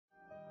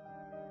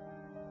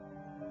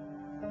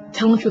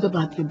telling the truth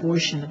about the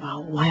abortion,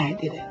 about why I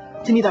did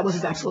it. To me, that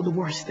was actually the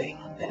worst thing.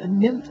 That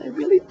admitted that I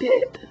really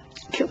did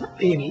kill my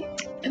baby.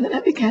 And then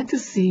I began to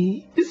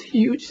see this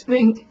huge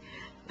thing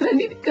that I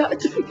needed God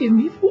to forgive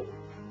me for.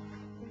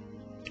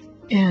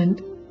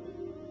 And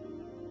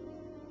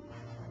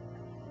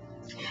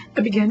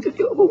I began to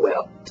feel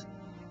overwhelmed.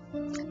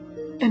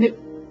 And it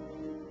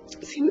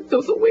seemed that there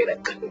was a weight I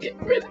couldn't get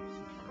rid of.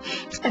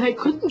 And I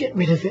couldn't get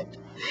rid of it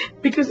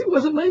because it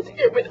wasn't mine to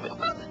get rid of, it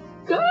was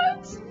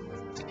God's.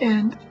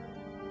 And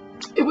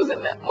it was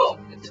in that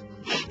moment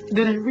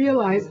that I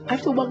realized,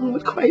 after walking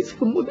with Christ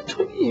for more than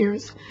 20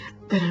 years,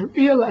 that I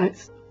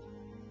realized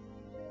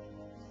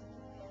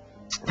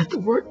that the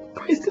work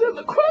Christ did on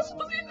the cross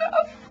was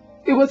enough.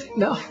 It was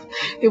enough.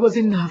 It was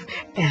enough.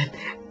 And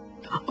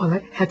all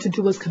I had to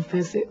do was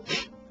confess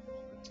it.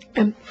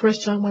 And 1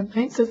 John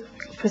 1:9 says,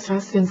 confess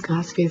our sins,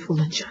 God's faithful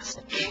and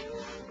just.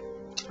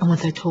 And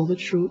once I told the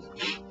truth,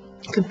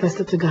 confessed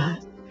it to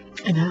God,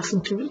 and asked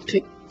him to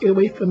take it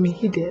away from me,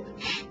 he did.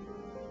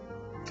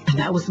 And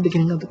that was the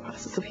beginning of the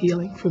process of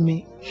healing for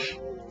me.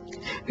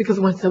 Because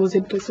once I was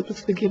able to accept his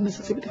forgiveness, I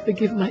was able to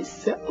forgive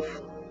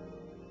myself.